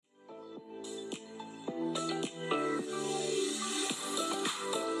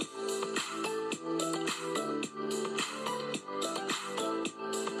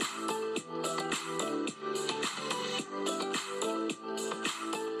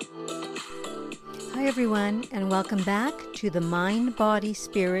everyone, and welcome back to the Mind, Body,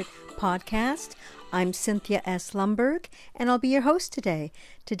 Spirit podcast. I'm Cynthia S. Lumberg, and I'll be your host today.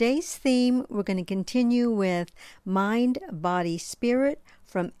 Today's theme, we're going to continue with Mind, Body, Spirit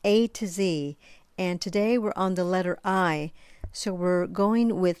from A to Z. And today we're on the letter I. So we're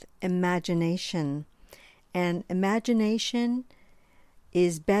going with imagination. And imagination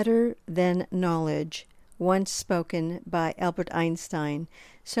is better than knowledge, once spoken by Albert Einstein.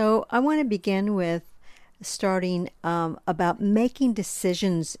 So I want to begin with starting about making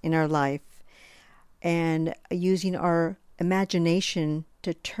decisions in our life and using our imagination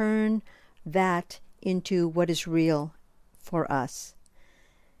to turn that into what is real for us.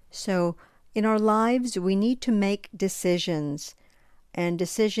 So in our lives, we need to make decisions, and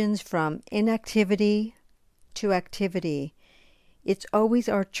decisions from inactivity to activity. It's always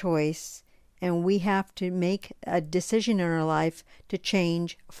our choice, and we have to make a decision in our life to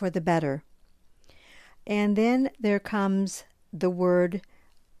change for the better. And then there comes the word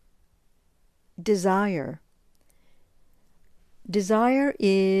desire. Desire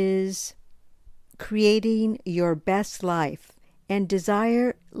is creating your best life, and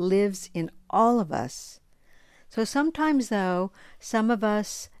desire lives in all of us. So sometimes, though, some of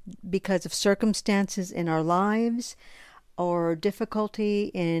us, because of circumstances in our lives or difficulty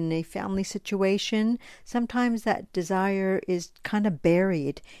in a family situation, sometimes that desire is kind of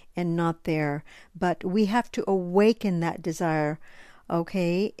buried and not there. But we have to awaken that desire,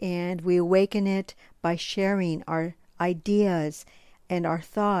 okay? And we awaken it by sharing our ideas and our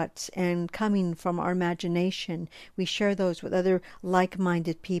thoughts and coming from our imagination. We share those with other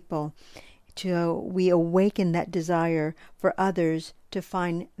like-minded people. We awaken that desire for others to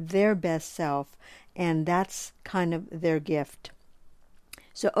find their best self, and that's kind of their gift.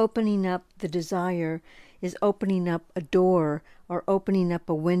 So opening up the desire is opening up a door or opening up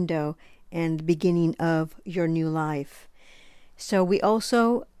a window and the beginning of your new life. So we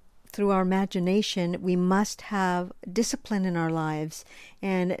also, through our imagination, we must have discipline in our lives,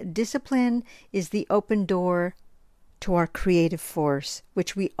 and discipline is the open door to our creative force,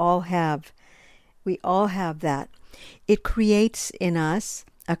 which we all have. We all have that. It creates in us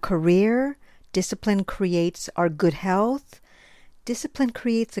a career. Discipline creates our good health. Discipline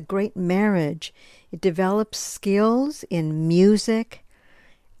creates a great marriage. It develops skills in music,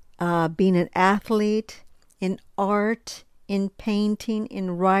 being an athlete, in art, in painting,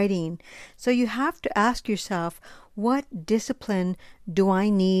 in writing. So you have to ask yourself, what discipline do I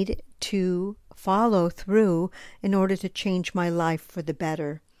need to follow through in order to change my life for the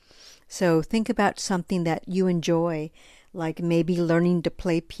better? So think about something that you enjoy, like maybe learning to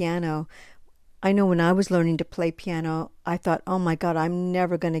play piano. I know when I was learning to play piano, I thought, oh my God, I'm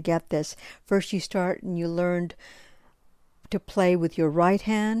never going to get this. First you start and you learned to play with your right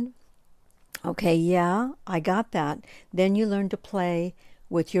hand. Okay, yeah, I got that. Then you learn to play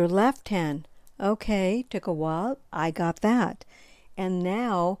with your left hand. Okay, took a while, I got that. And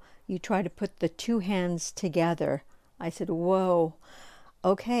now you try to put the two hands together. I said, whoa,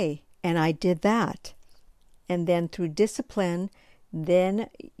 okay. And I did that. And then through discipline, then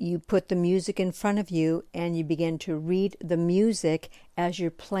you put the music in front of you and you begin to read the music as you're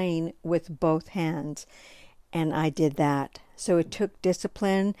playing with both hands. And I did that. So it took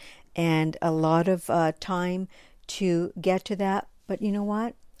discipline and a lot of time to get to that. But you know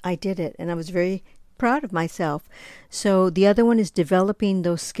what? I did it. And I was very proud of myself. So the other one is developing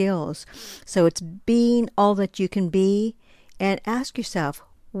those skills. So it's being all that you can be, and ask yourself,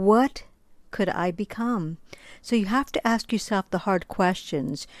 what could I become? So you have to ask yourself the hard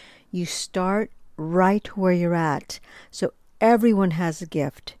questions. You start right where you're at. So everyone has a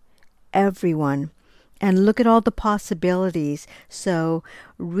gift. Everyone. And look at all the possibilities. So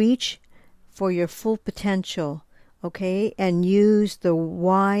reach for your full potential, okay? And use the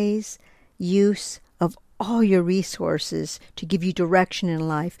wise use of all your resources to give you direction in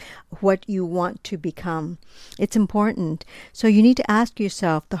life, what you want to become. It's important. So you need to ask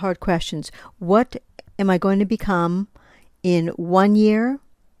yourself the hard questions. What am I going to become in 1 year,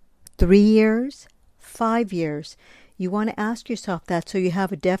 3 years, 5 years? You want to ask yourself that so you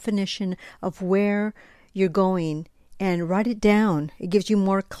have a definition of where you're going, and write it down. It gives you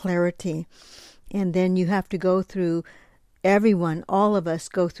more clarity. And then you have to go through, everyone, all of us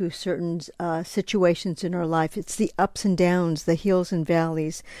go through certain situations in our life. It's the ups and downs, the hills and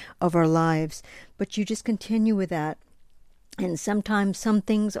valleys of our lives. But you just continue with that. And sometimes some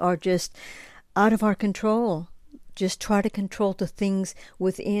things are just out of our control. Just try to control the things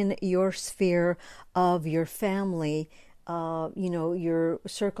within your sphere of your family, your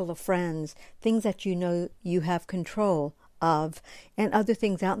circle of friends, things that you know you have control of, and other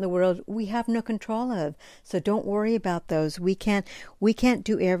things out in the world we have no control of. So don't worry about those. We can't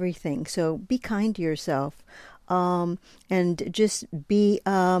do everything. So be kind to yourself, and just be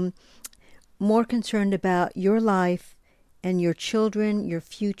more concerned about your life and your children, your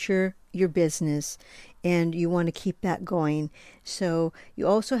future, your business, and you want to keep that going. So you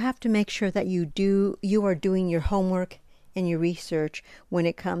also have to make sure that you are doing your homework and your research when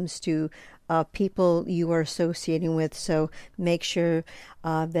it comes to people you are associating with. So make sure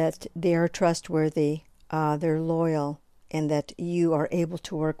that they are trustworthy, they're loyal, and that you are able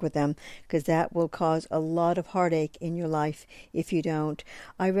to work with them, because that will cause a lot of heartache in your life if you don't.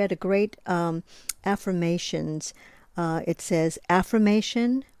 I read a great affirmations. It says,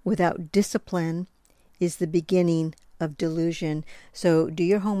 affirmation without discipline is the beginning of delusion. So do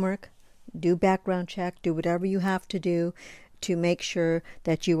your homework, do background check, do whatever you have to do to make sure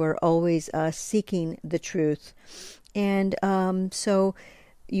that you are always seeking the truth. And so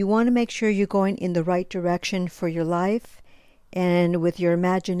you want to make sure you're going in the right direction for your life. And with your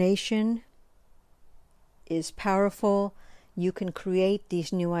imagination is powerful, you can create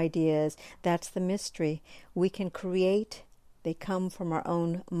these new ideas. That's the mystery. We can create. They come from our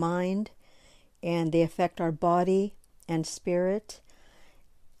own mind, and they affect our body and spirit.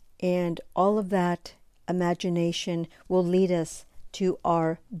 And all of that imagination will lead us to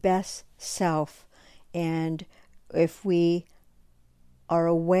our best self. And if we are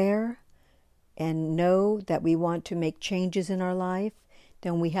aware and know that we want to make changes in our life,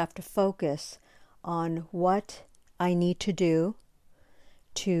 then we have to focus on what I need to do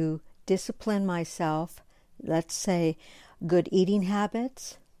to discipline myself. Let's say good eating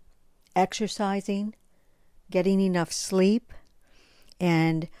habits, exercising, getting enough sleep,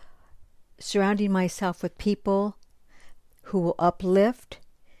 and surrounding myself with people who will uplift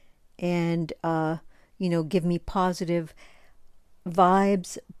and give me positive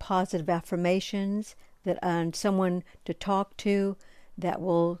vibes, positive affirmations, and someone to talk to that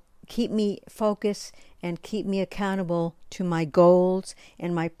will keep me focused and keep me accountable to my goals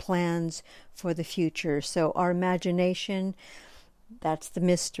and my plans for the future. So our imagination, that's the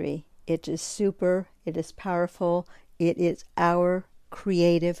mystery. It is super, it is powerful, it is our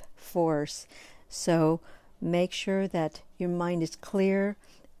creative force. So make sure that your mind is clear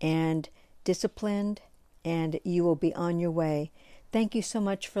and disciplined, and you will be on your way. Thank you so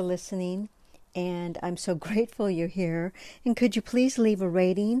much for listening, and I'm so grateful you're here. And could you please leave a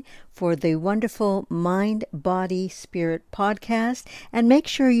rating for the wonderful Mind, Body, Spirit podcast, and make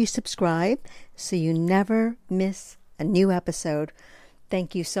sure you subscribe so you never miss a new episode.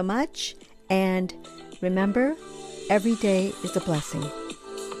 Thank you so much, and remember, every day is a blessing.